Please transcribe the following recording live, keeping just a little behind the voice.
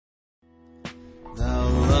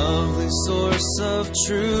source of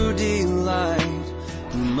true delight,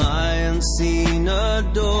 whom I unseen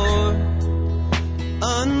adore.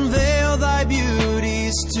 Unveil thy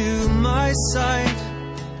beauties to my sight,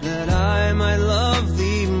 that I might love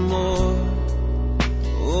thee more.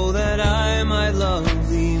 Oh, that I might love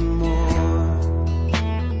thee more.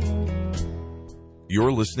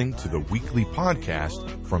 You're listening to the weekly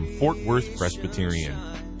podcast from Fort Worth Presbyterian.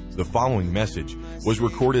 The following message was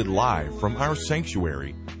recorded live from our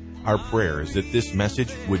sanctuary. Our prayer is that this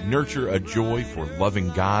message would nurture a joy for loving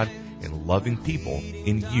God and loving people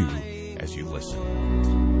in you as you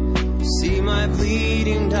listen. See my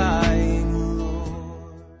bleeding, dying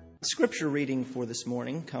Lord. Scripture reading for this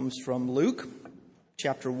morning comes from Luke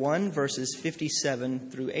chapter 1, verses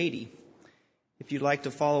 57 through 80. If you'd like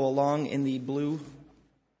to follow along in the blue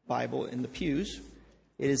Bible in the pews,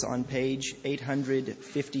 it is on page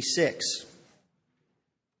 856.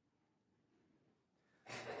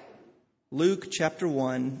 Luke chapter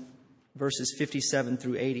 1, verses 57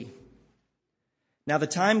 through 80. Now the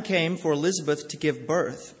time came for Elizabeth to give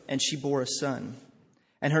birth, and she bore a son.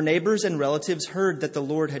 And her neighbors and relatives heard that the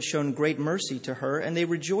Lord had shown great mercy to her, and they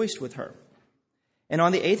rejoiced with her. And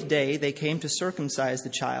on the 8th day they came to circumcise the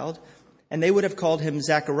child, and they would have called him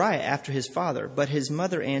Zechariah after his father. But his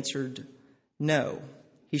mother answered, "No,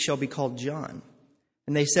 he shall be called John."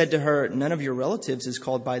 And they said to her, "None of your relatives is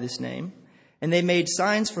called by this name." And they made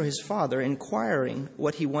signs for his father, inquiring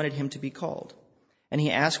what he wanted him to be called. And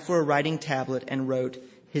he asked for a writing tablet and wrote,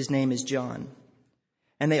 "His name is John."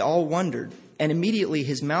 And they all wondered. And immediately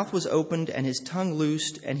his mouth was opened and his tongue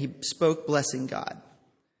loosed, and he spoke, blessing God.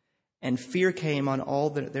 And fear came on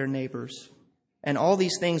all their neighbors. And all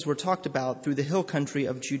these things were talked about through the hill country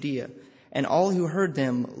of Judea. And all who heard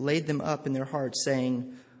them laid them up in their hearts,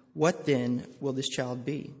 saying, "What then will this child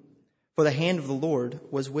be?" For the hand of the Lord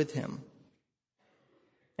was with him.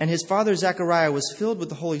 And his father Zechariah was filled with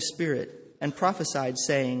the Holy Spirit and prophesied,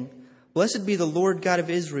 saying, "Blessed be the Lord God of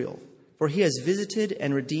Israel, for he has visited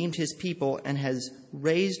and redeemed his people and has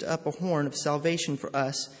raised up a horn of salvation for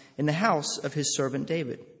us in the house of his servant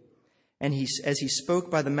David. And as he spoke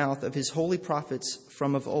by the mouth of his holy prophets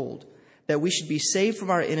from of old, that we should be saved from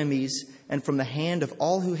our enemies and from the hand of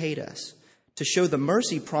all who hate us, to show the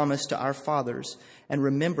mercy promised to our fathers and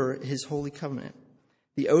remember his holy covenant,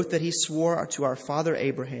 the oath that he swore to our father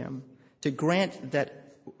Abraham, to grant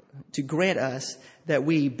us that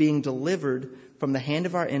we, being delivered from the hand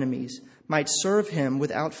of our enemies, might serve him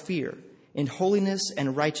without fear, in holiness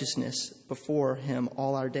and righteousness before him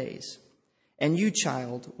all our days. And you,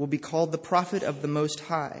 child, will be called the prophet of the Most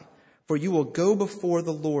High, for you will go before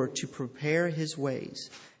the Lord to prepare his ways,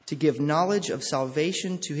 to give knowledge of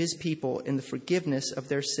salvation to his people in the forgiveness of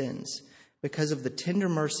their sins, because of the tender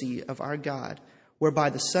mercy of our God,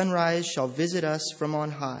 whereby the sunrise shall visit us from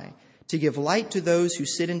on high, to give light to those who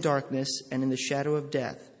sit in darkness and in the shadow of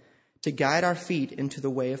death, to guide our feet into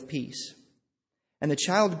the way of peace. And the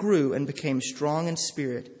child grew and became strong in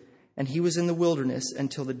spirit, and he was in the wilderness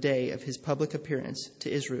until the day of his public appearance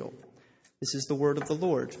to Israel." This is the word of the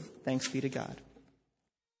Lord. Thanks be to God.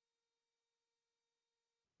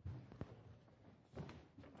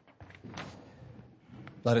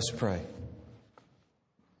 Let us pray.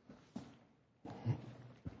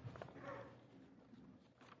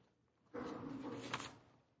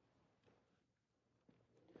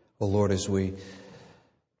 Oh Lord, as we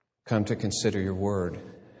come to consider your word,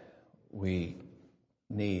 we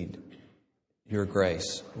need your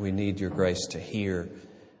grace. We need your grace to hear.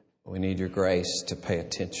 We need your grace to pay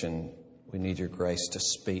attention. We need your grace to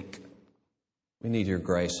speak. We need your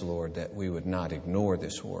grace, Lord, that we would not ignore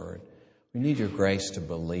this word. We need your grace to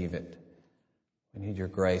believe it. We need your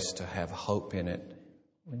grace to have hope in it.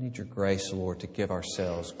 We need your grace, Lord, to give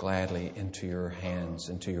ourselves gladly into your hands,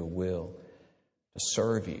 into your will, to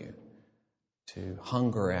serve you, to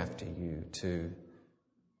hunger after you, to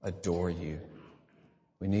adore you.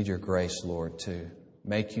 We need your grace, Lord, to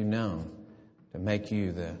make you known, to make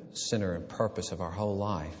you the center and purpose of our whole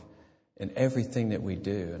life in everything that we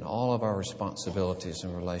do and all of our responsibilities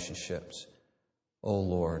and relationships. Oh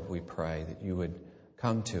Lord, we pray that you would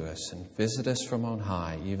come to us and visit us from on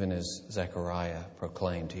high, even as Zechariah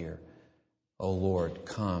proclaimed here. Oh Lord,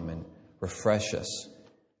 come and refresh us,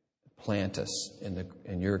 plant us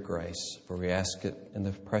in your grace, for we ask it in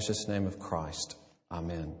the precious name of Christ.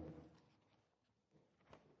 Amen.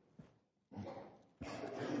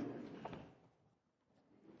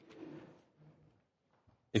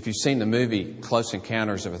 If you've seen the movie Close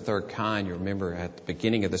Encounters of a Third Kind, you remember at the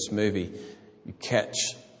beginning of this movie, you catch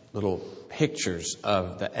little pictures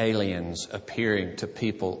of the aliens appearing to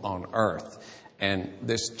people on Earth. And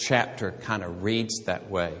this chapter kind of reads that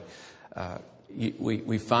way.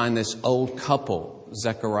 we find this old couple,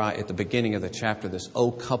 Zechariah, at the beginning of the chapter, this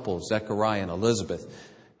old couple, Zechariah and Elizabeth,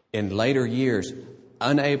 in later years,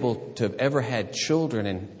 unable to have ever had children,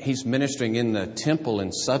 and he's ministering in the temple,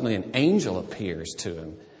 and suddenly an angel appears to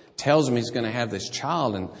him, tells him he's going to have this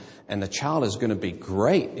child, and the child is going to be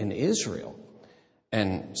great in Israel.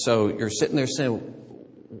 And so you're sitting there saying,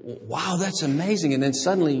 wow, that's amazing. And then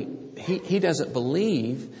suddenly he doesn't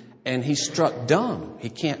believe, and he's struck dumb. He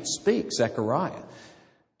can't speak, Zechariah.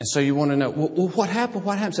 And so you want to know, well, what happened?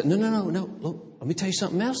 What happened? No. Look, let me tell you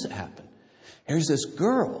something else that happened. Here's this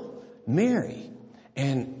girl, Mary,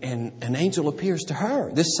 and an angel appears to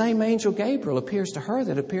her. This same angel, Gabriel, appears to her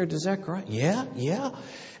that appeared to Zechariah. Yeah.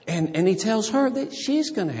 And he tells her that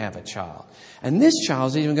she's going to have a child. And this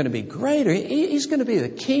child's even going to be greater. He's going to be the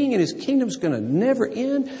king, and his kingdom's going to never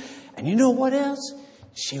end. And you know what else?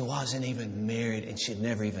 She wasn't even married, and she'd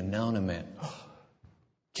never even known him yet.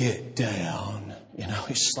 Get down.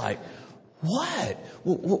 It's like, what?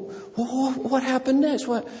 What happened next?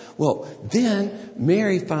 What? Well, then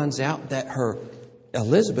Mary finds out that her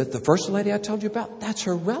Elizabeth, the first lady I told you about, that's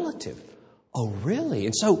her relative. Oh, really?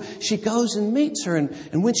 And so she goes and meets her.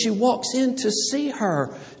 And when she walks in to see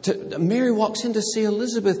her, Mary walks in to see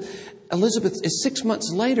Elizabeth. Elizabeth is 6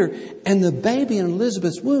 months later, and the baby in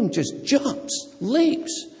Elizabeth's womb just jumps,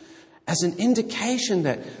 leaps, as an indication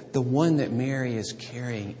that the one that Mary is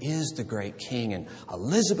carrying is the great king. And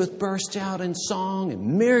Elizabeth burst out in song,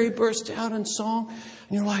 and Mary burst out in song.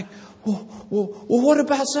 And you're like, well, what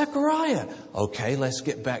about Zechariah? Okay, let's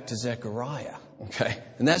get back to Zechariah. Okay,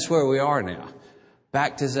 and that's where we are now.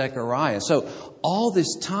 Back to Zechariah. So all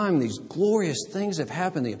this time, these glorious things have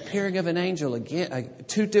happened. The appearing of an angel again,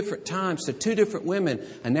 2 different times to 2 different women,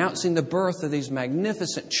 announcing the birth of these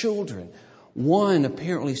magnificent children. One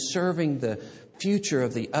apparently serving the future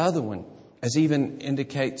of the other one, as he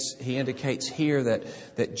indicates here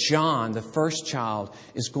that John, the first child,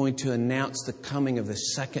 is going to announce the coming of the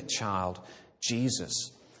second child,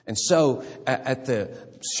 Jesus. And so at the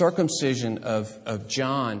circumcision of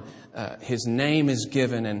John, his name is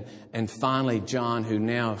given, and finally John, who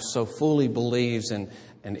now so fully believes and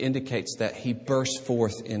indicates that he bursts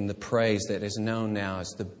forth in the praise that is known now as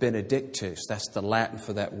the Benedictus. That's the Latin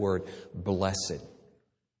for that word, blessed.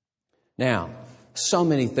 Now, so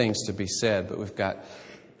many things to be said, but we've got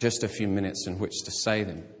just a few minutes in which to say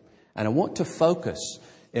them. And I want to focus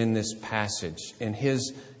in this passage, in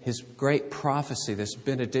his great prophecy, this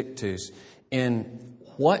Benedictus, in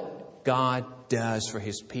what God does for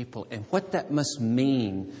His people and what that must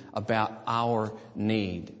mean about our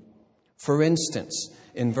need. For instance,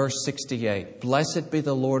 in verse 68, blessed be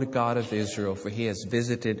the Lord God of Israel, for He has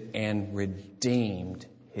visited and redeemed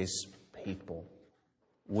His people.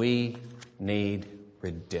 We need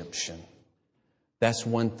redemption. That's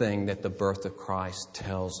one thing that the birth of Christ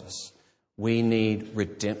tells us. We need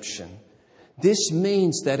redemption. This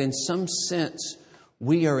means that in some sense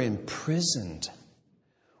we are imprisoned.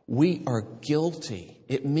 We are guilty.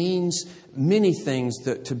 It means many things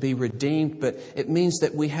to be redeemed, but it means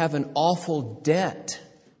that we have an awful debt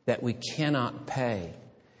that we cannot pay.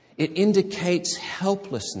 It indicates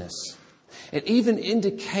helplessness. It even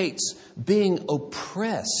indicates being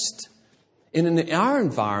oppressed. In our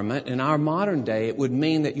environment, in our modern day, it would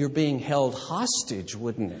mean that you're being held hostage,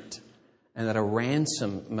 wouldn't it? And that a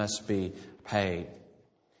ransom must be paid.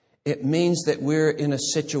 It means that we're in a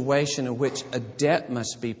situation in which a debt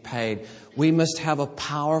must be paid. We must have a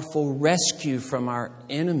powerful rescue from our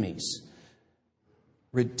enemies.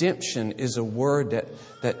 Redemption is a word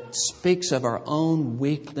that speaks of our own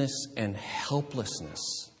weakness and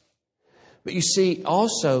helplessness. But you see,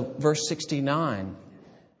 also, verse 69,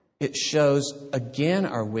 it shows again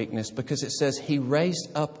our weakness because it says He raised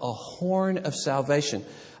up a horn of salvation.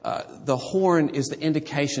 The horn is the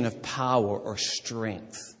indication of power or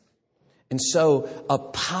strength. And so a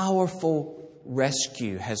powerful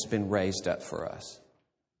rescue has been raised up for us.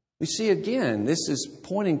 We see again, this is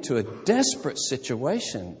pointing to a desperate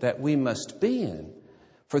situation that we must be in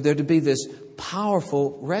for there to be this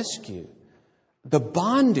powerful rescue. The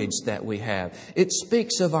bondage that we have, it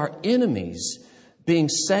speaks of our enemies being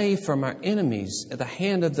saved from our enemies at the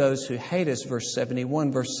hand of those who hate us, verse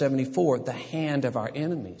 71, verse 74, the hand of our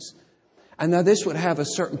enemies. And now this would have a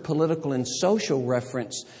certain political and social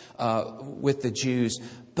reference with the Jews,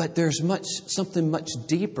 but there's something much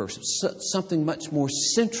deeper, something much more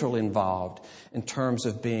central involved in terms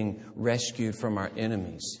of being rescued from our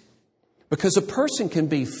enemies. Because a person can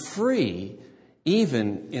be free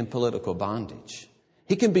even in political bondage.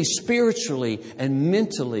 He can be spiritually and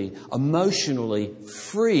mentally, emotionally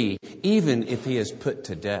free even if he is put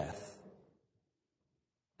to death.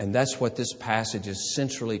 And that's what this passage is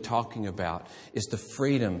centrally talking about, is the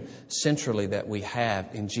freedom centrally that we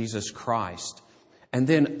have in Jesus Christ. And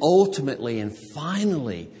then ultimately and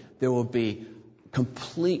finally, there will be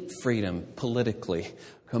complete freedom politically,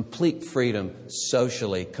 complete freedom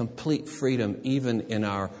socially, complete freedom even in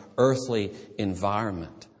our earthly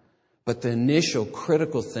environment. But the initial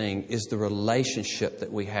critical thing is the relationship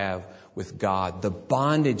that we have with God, the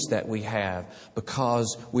bondage that we have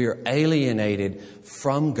because we are alienated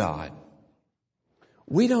from God.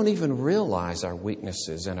 We don't even realize our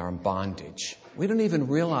weaknesses and our bondage. We don't even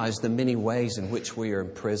realize the many ways in which we are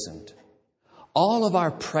imprisoned. All of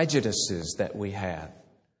our prejudices that we have,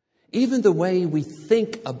 even the way we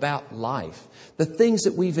think about life, the things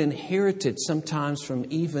that we've inherited sometimes from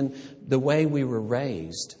even the way we were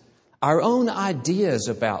raised, our own ideas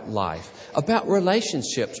about life, about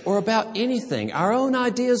relationships, or about anything, our own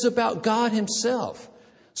ideas about God Himself,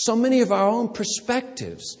 so many of our own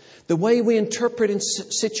perspectives, the way we interpret in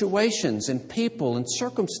situations and people and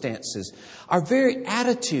circumstances, our very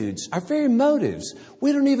attitudes, our very motives.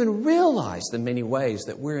 We don't even realize the many ways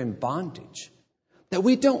that we're in bondage, that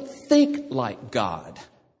we don't think like God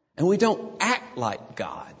and we don't act like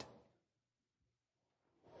God.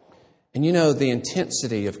 And you know, the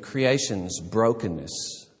intensity of creation's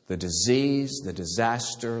brokenness, the disease, the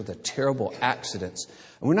disaster, the terrible accidents.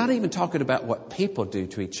 And we're not even talking about what people do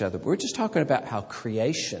to each other. We're just talking about how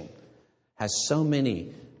creation has so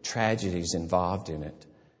many tragedies involved in it.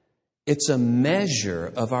 It's a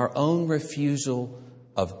measure of our own refusal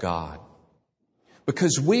of God.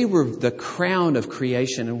 Because we were the crown of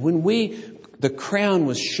creation. And when the crown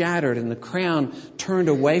was shattered and the crown turned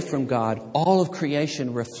away from God, all of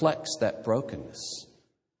creation reflects that brokenness.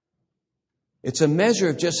 It's a measure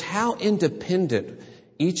of just how independent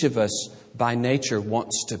each of us by nature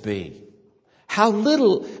wants to be. How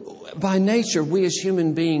little by nature we as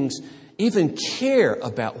human beings even care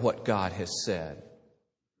about what God has said.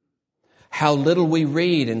 How little we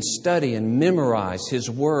read and study and memorize His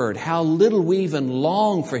Word. How little we even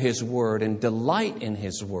long for His Word and delight in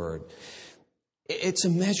His Word. It's a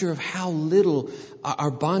measure of how little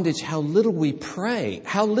our bondage, how little we pray,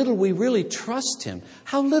 how little we really trust Him,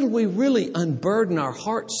 how little we really unburden our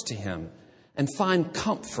hearts to Him and find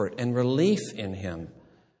comfort and relief in Him.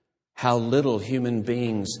 How little human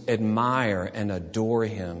beings admire and adore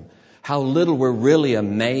Him. How little we're really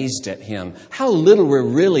amazed at Him. How little we're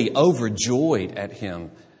really overjoyed at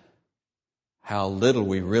Him. How little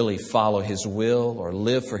we really follow His will or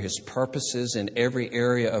live for His purposes in every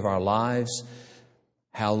area of our lives.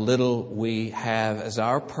 How little we have as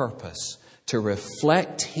our purpose to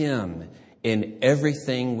reflect Him in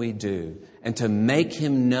everything we do and to make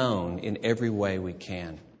Him known in every way we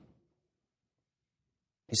can.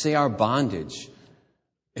 You see, our bondage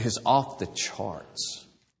is off the charts.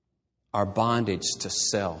 Our bondage to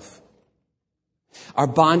self. Our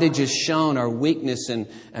bondage is shown, our weakness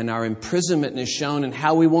and our imprisonment is shown in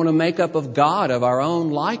how we want to make up of God of our own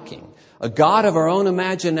liking. A God of our own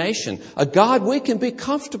imagination. A God we can be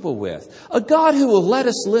comfortable with. A God who will let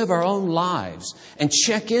us live our own lives and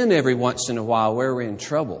check in every once in a while where we're in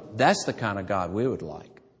trouble. That's the kind of God we would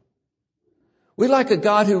like. We like a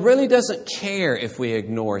God who really doesn't care if we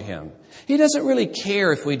ignore Him. He doesn't really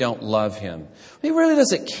care if we don't love Him. He really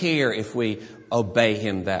doesn't care if we obey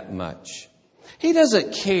Him that much. He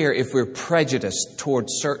doesn't care if we're prejudiced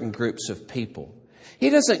towards certain groups of people. He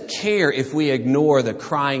doesn't care if we ignore the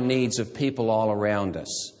crying needs of people all around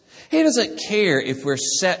us. He doesn't care if we're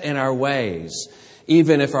set in our ways,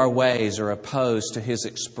 even if our ways are opposed to His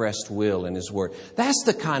expressed will in His Word. That's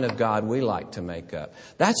the kind of God we like to make up.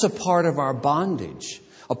 That's a part of our bondage,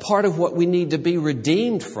 a part of what we need to be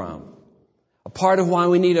redeemed from, a part of why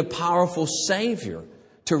we need a powerful Savior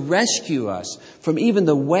to rescue us from even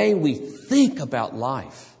the way we think about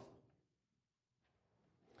life.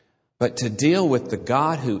 But to deal with the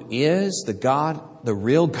God who is the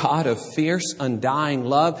real God of fierce, undying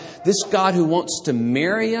love, this God who wants to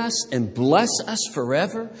marry us and bless us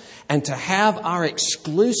forever and to have our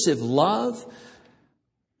exclusive love,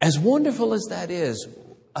 as wonderful as that is,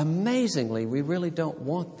 amazingly, we really don't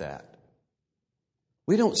want that.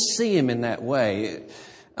 We don't see Him in that way.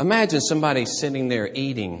 Imagine somebody sitting there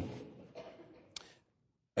eating.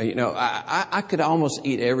 You know, I could almost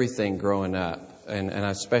eat everything growing up. And I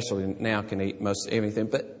especially now can eat most everything.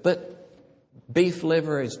 But beef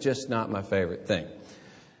liver is just not my favorite thing.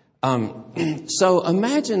 So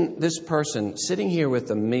imagine this person sitting here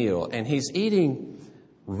with a meal and he's eating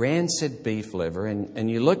rancid beef liver.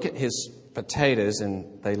 And you look at his potatoes,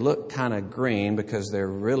 and they look kind of green because they're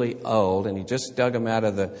really old, and he just dug them out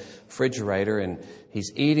of the refrigerator, and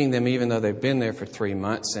he's eating them even though they've been there for 3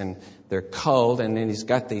 months, and they're cold. And then he's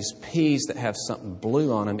got these peas that have something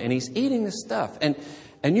blue on them, and he's eating this stuff.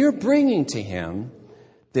 And you're bringing to him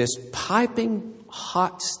this piping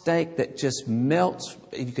hot steak that just melts.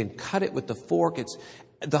 You can cut it with the fork. It's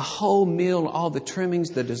the whole meal, all the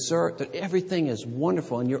trimmings, the dessert, everything is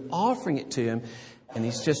wonderful. And you're offering it to him, and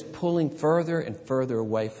he's just pulling further and further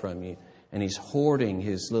away from you. And he's hoarding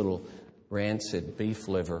his little rancid beef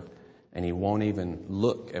liver, and he won't even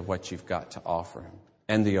look at what you've got to offer him.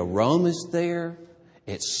 And the aroma's there.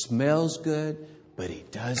 It smells good, but he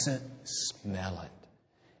doesn't smell it.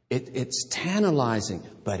 It's tantalizing,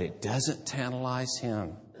 but it doesn't tantalize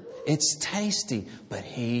him. It's tasty, but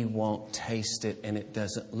he won't taste it, and it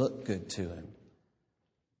doesn't look good to him.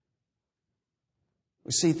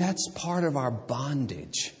 You see, that's part of our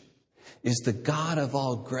bondage, is the God of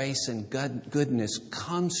all grace and goodness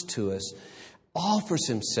comes to us, offers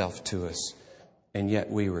himself to us, and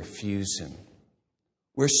yet we refuse him.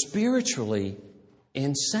 We're spiritually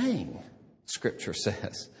insane, Scripture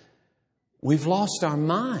says. We've lost our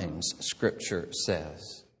minds, Scripture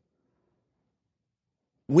says.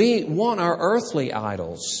 We want our earthly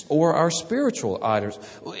idols or our spiritual idols.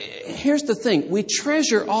 Here's the thing. We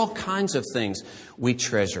treasure all kinds of things. We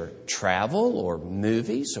treasure travel or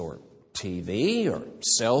movies or TV or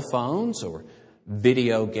cell phones or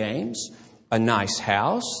video games, a nice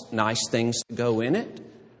house, nice things to go in it.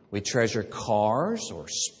 We treasure cars or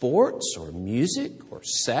sports or music or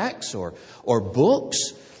sex or books.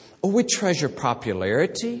 Or we treasure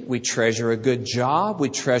popularity. We treasure a good job. We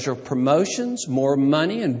treasure promotions, more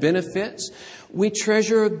money and benefits. We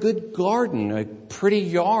treasure a good garden, a pretty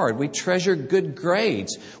yard. We treasure good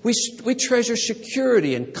grades. We treasure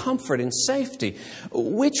security and comfort and safety.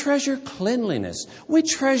 We treasure cleanliness. We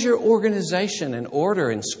treasure organization and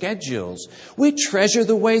order and schedules. We treasure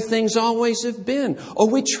the way things always have been. Or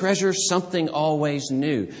we treasure something always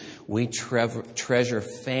new. We treasure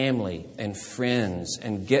family and friends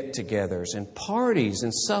and get-togethers and parties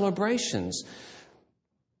and celebrations.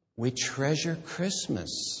 We treasure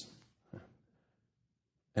Christmas.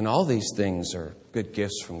 And all these things are good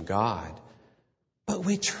gifts from God. But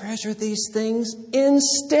we treasure these things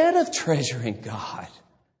instead of treasuring God.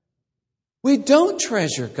 We don't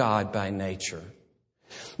treasure God by nature.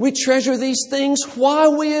 We treasure these things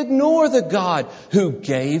while we ignore the God who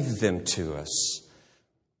gave them to us.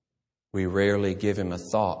 We rarely give him a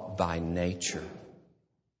thought by nature.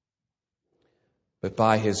 But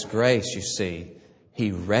by his grace, you see,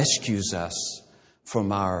 he rescues us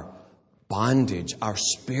from our bondage, our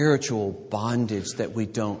spiritual bondage, that we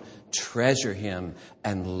don't treasure him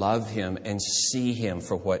and love him and see him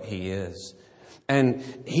for what he is. And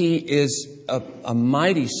he is a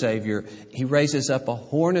mighty Savior. He raises up a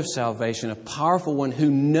horn of salvation, a powerful one who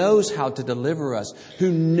knows how to deliver us,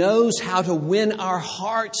 who knows how to win our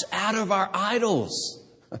hearts out of our idols.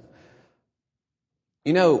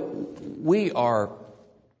 You know, we are,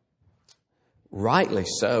 rightly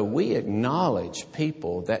so, we acknowledge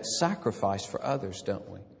people that sacrifice for others, don't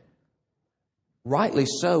we? Rightly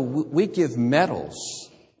so, we give medals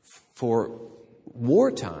for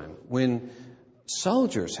wartime when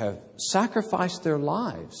soldiers have sacrificed their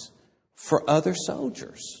lives for other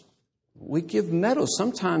soldiers. We give medals.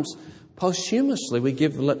 Sometimes posthumously, we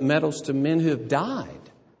give medals to men who have died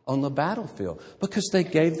on the battlefield because they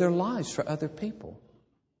gave their lives for other people.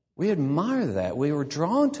 We admire that. We were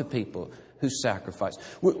drawn to people who sacrifice.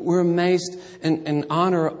 We're amazed and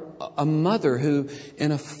honor a mother who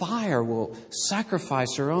in a fire will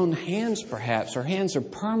sacrifice her own hands, perhaps. Her hands are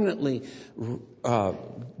permanently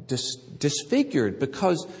disfigured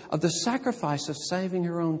because of the sacrifice of saving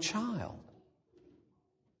her own child.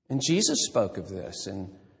 And Jesus spoke of this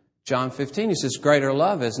in John 15. He says, "Greater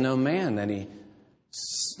love has no man than he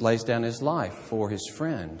lays down his life for his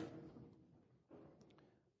friend."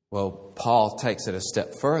 Well, Paul takes it a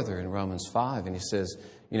step further in Romans 5, and he says,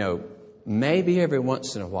 maybe every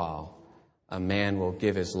once in a while a man will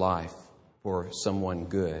give his life for someone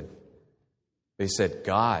good. But he said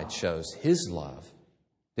God shows his love,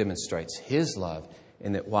 demonstrates his love,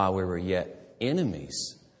 in that while we were yet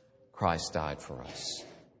enemies, Christ died for us.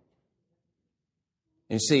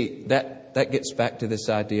 And you see, that gets back to this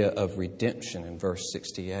idea of redemption in verse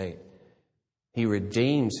 68. He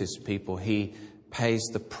redeems his people. He pays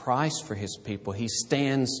the price for his people. He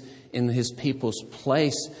stands in his people's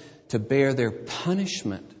place to bear their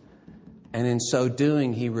punishment. And in so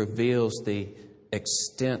doing, he reveals the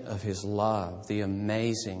extent of his love, the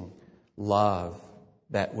amazing love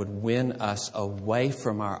that would win us away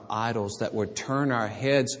from our idols, that would turn our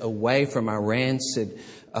heads away from our rancid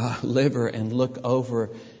liver and look over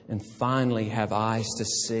and finally have eyes to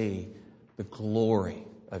see the glory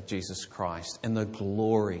of Jesus Christ and the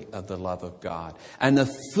glory of the love of God and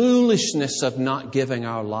the foolishness of not giving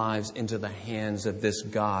our lives into the hands of this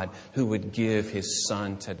God who would give His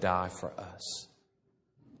Son to die for us.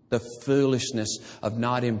 The foolishness of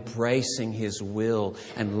not embracing His will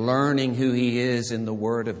and learning who He is in the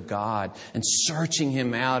Word of God and searching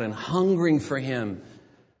Him out and hungering for Him.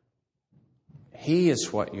 He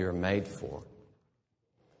is what you're made for.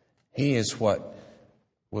 He is what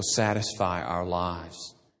will satisfy our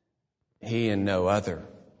lives. He and no other.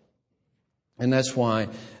 And that's why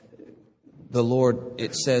the Lord,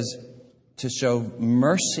 it says, to show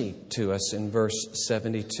mercy to us in verse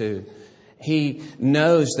 72. He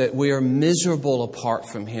knows that we are miserable apart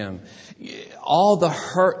from Him. All the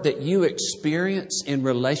hurt that you experience in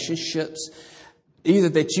relationships, either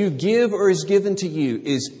that you give or is given to you,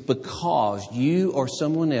 is because you or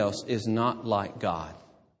someone else is not like God.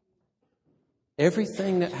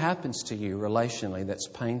 Everything that happens to you relationally that's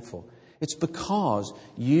painful, it's because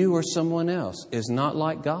you or someone else is not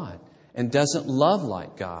like God and doesn't love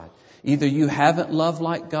like God. Either you haven't loved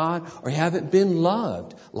like God or you haven't been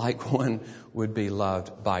loved like one would be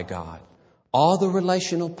loved by God. All the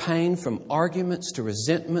relational pain from arguments to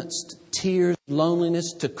resentments to tears,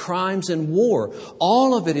 loneliness to crimes and war,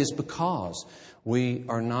 all of it is because we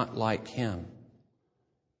are not like Him.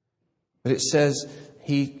 But it says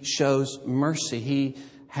He shows mercy. He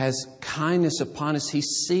has kindness upon us. He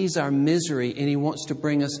sees our misery and He wants to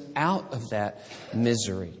bring us out of that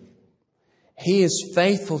misery. He is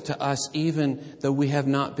faithful to us even though we have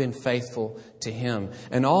not been faithful to Him.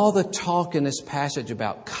 And all the talk in this passage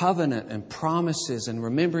about covenant and promises and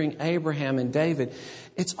remembering Abraham and David,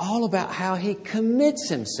 it's all about how He commits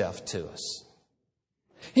Himself to us.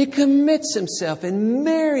 He commits Himself and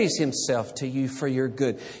marries Himself to you for your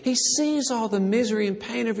good. He sees all the misery and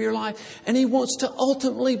pain of your life, and He wants to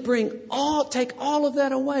ultimately take all of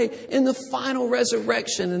that away in the final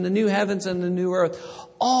resurrection in the new heavens and the new earth.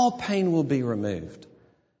 All pain will be removed.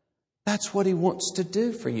 That's what He wants to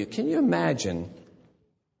do for you. Can you imagine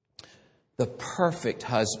the perfect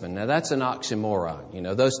husband? Now that's an oxymoron. You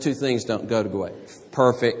know, those two things don't go together.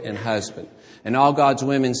 Perfect and husband. And all God's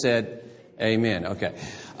women said, amen. Okay.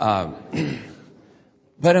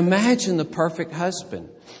 But imagine the perfect husband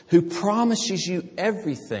who promises you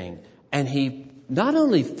everything, and he not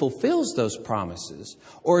only fulfills those promises,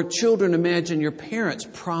 or children, imagine your parents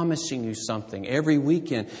promising you something every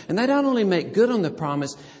weekend, and they not only make good on the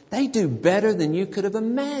promise, they do better than you could have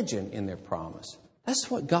imagined in their promise.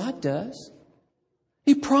 That's what God does.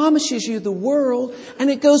 He promises you the world, and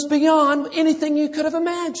it goes beyond anything you could have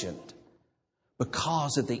imagined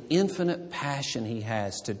because of the infinite passion He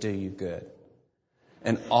has to do you good.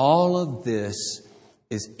 And all of this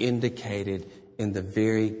is indicated in the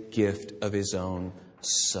very gift of His own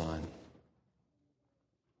Son.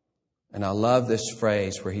 And I love this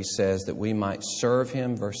phrase where He says that we might serve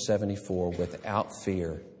Him, verse 74, without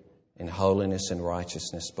fear, in holiness and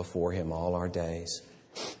righteousness before Him all our days.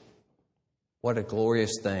 What a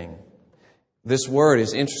glorious thing. This word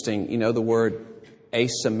is interesting. You know the word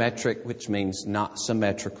asymmetric, which means not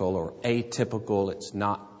symmetrical, or atypical, it's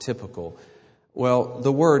not typical. Well,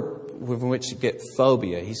 the word from which you get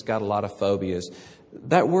phobia, he's got a lot of phobias.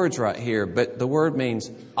 That word's right here, but the word means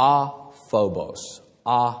aphobos,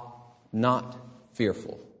 not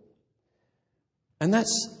fearful. And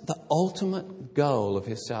that's the ultimate goal of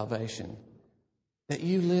His salvation, that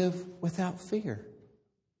you live without fear.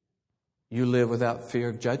 You live without fear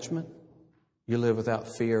of judgment. You live without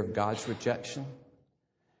fear of God's rejection.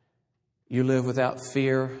 You live without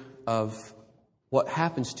fear of what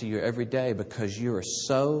happens to you every day because you are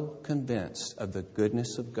so convinced of the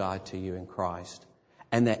goodness of God to you in Christ.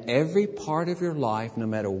 And that every part of your life, no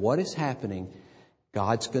matter what is happening,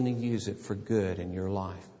 God's going to use it for good in your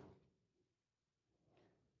life.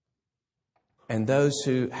 And those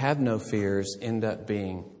who have no fears end up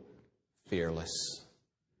being fearless.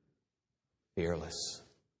 Fearless.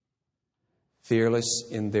 Fearless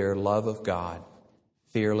in their love of God.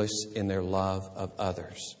 Fearless in their love of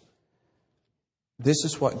others. This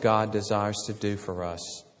is what God desires to do for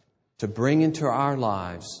us, to bring into our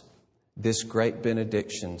lives this great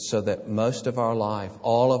benediction so that most of our life,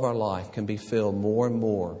 all of our life, can be filled more and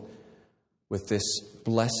more with this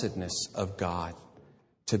blessedness of God.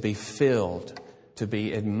 To be filled, to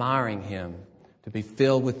be admiring Him, to be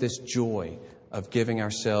filled with this joy of giving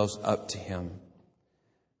ourselves up to Him.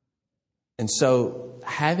 And so,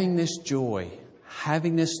 having this joy,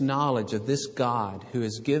 having this knowledge of this God who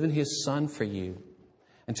has given His Son for you,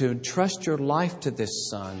 and to entrust your life to this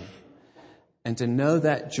Son, and to know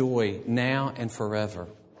that joy now and forever.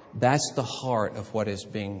 That's the heart of what is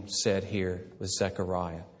being said here with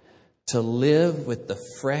Zechariah. To live with the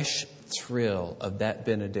fresh thrill of that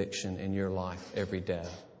benediction in your life every day.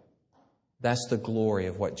 That's the glory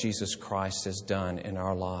of what Jesus Christ has done in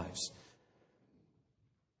our lives.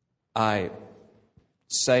 I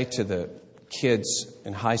say to the kids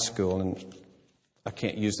in high school, and I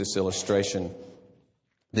can't use this illustration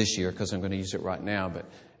this year because I'm going to use it right now,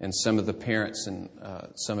 and some of the parents and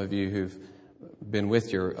some of you who've been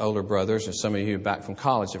with your older brothers, or some of you back from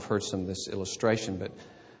college have heard some of this illustration, but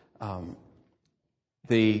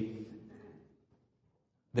the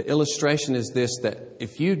illustration is this, that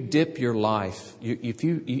if you dip your life,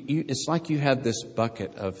 it's like you have this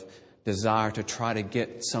bucket of desire to try to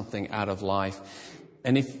get something out of life.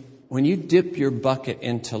 And when you dip your bucket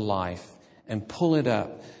into life and pull it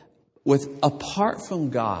up, apart from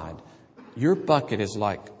God, your bucket is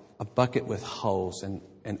like a bucket with holes,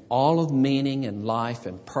 and all of meaning and life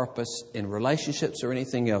and purpose in relationships or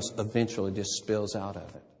anything else eventually just spills out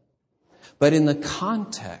of it. But in the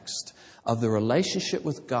context of the relationship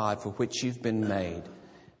with God for which you've been made,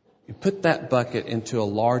 you put that bucket into a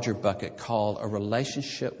larger bucket called a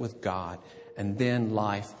relationship with God, and then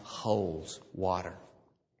life holds water.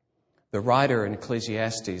 The writer in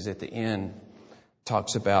Ecclesiastes at the end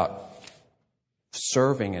talks about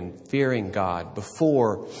serving and fearing God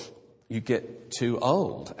before you get too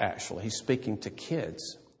old, actually. He's speaking to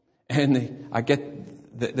kids. And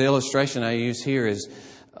the illustration I use here is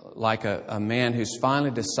like a man who's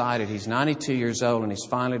finally decided, he's 92 years old, and he's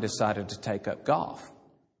finally decided to take up golf.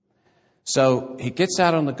 So he gets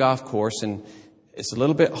out on the golf course, and it's a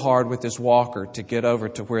little bit hard with his walker to get over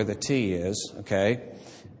to where the tee is, okay?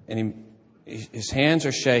 And his hands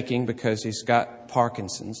are shaking because he's got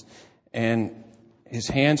Parkinson's, and his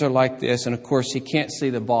hands are like this, and of course he can't see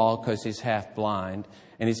the ball because he's half blind,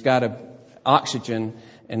 and he's got oxygen,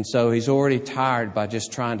 and so he's already tired by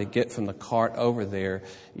just trying to get from the cart over there.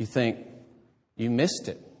 You think, you missed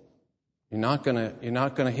it. You're not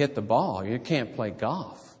gonna hit the ball. You can't play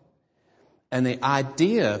golf. And the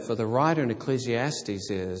idea for the writer in Ecclesiastes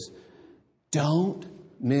is, don't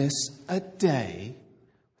miss a day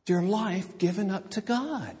with your life given up to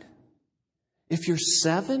God. If you're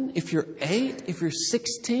 7, if you're 8, if you're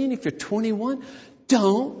 16, if you're 21,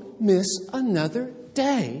 don't miss another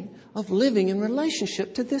day of living in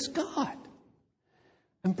relationship to this God.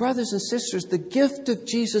 And brothers and sisters, the gift of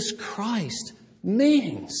Jesus Christ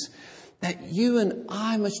means that you and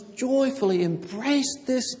I must joyfully embrace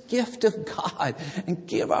this gift of God and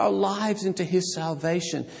give our lives into His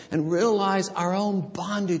salvation and realize our own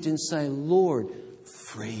bondage and say, Lord,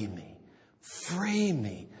 free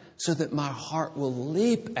me, so that my heart will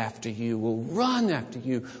leap after you, will run after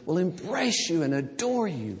you, will embrace you and adore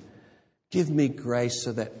you. Give me grace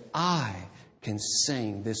so that I can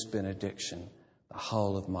sing this benediction the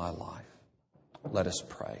whole of my life. Let us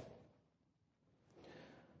pray.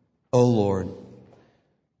 O Lord,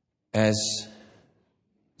 as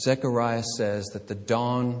Zechariah says that the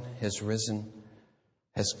dawn has risen,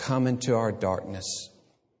 has come into our darkness,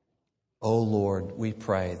 O Lord, we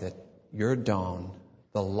pray that your dawn,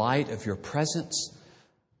 the light of your presence,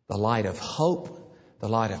 the light of hope, the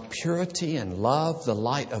light of purity and love, the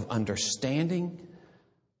light of understanding,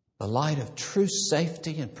 the light of true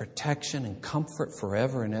safety and protection and comfort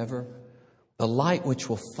forever and ever, the light which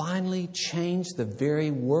will finally change the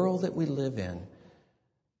very world that we live in.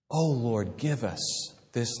 Oh Lord, give us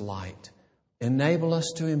this light. Enable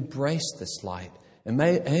us to embrace this light.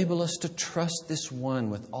 Enable us to trust this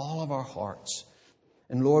one with all of our hearts.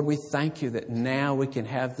 And Lord, we thank you that now we can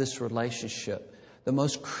have this relationship, the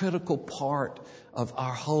most critical part of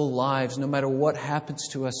our whole lives, no matter what happens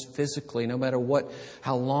to us physically, no matter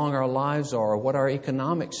how long our lives are, or what our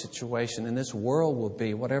economic situation in this world will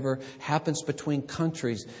be, whatever happens between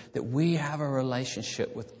countries, that we have a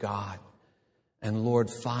relationship with God. And Lord,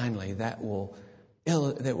 finally, it will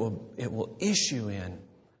issue in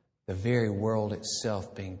the very world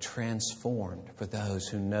itself being transformed for those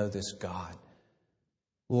who know this God.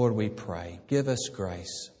 Lord, we pray, give us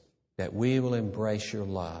grace that we will embrace your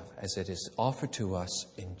love as it is offered to us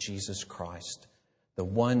in Jesus Christ, the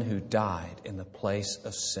one who died in the place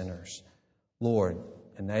of sinners. Lord,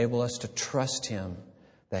 enable us to trust Him,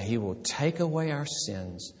 that He will take away our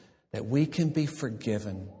sins, that we can be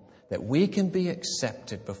forgiven, that we can be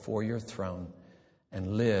accepted before your throne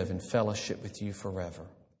and live in fellowship with you forever.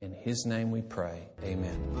 In His name we pray.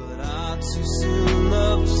 Amen. But I too soon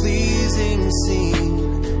the pleasing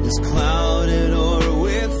scene is clouded or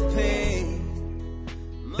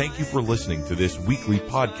Thank you for listening to this weekly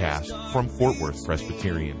podcast from Fort Worth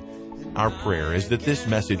Presbyterian. Our prayer is that this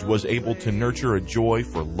message was able to nurture a joy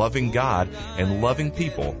for loving God and loving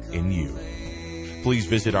people in you. Please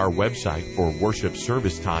visit our website for worship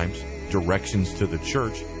service times, directions to the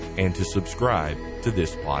church, and to subscribe to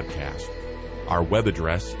this podcast. Our web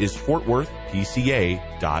address is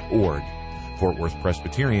fortworthpca.org. Fort Worth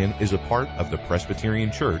Presbyterian is a part of the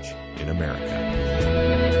Presbyterian Church in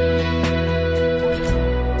America.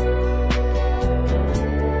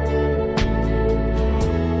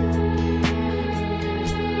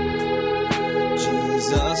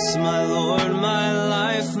 Jesus, my Lord, my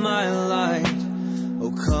life, my light,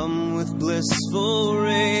 oh come with blissful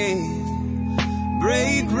ray,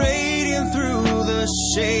 break radiant through the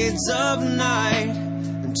shades of night,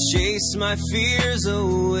 and chase my fears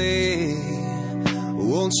away.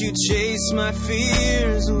 Won't you chase my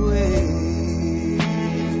fears away?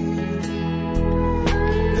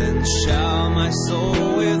 Then shall my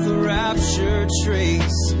soul with rapture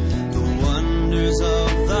trace the wonders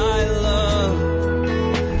of thy love.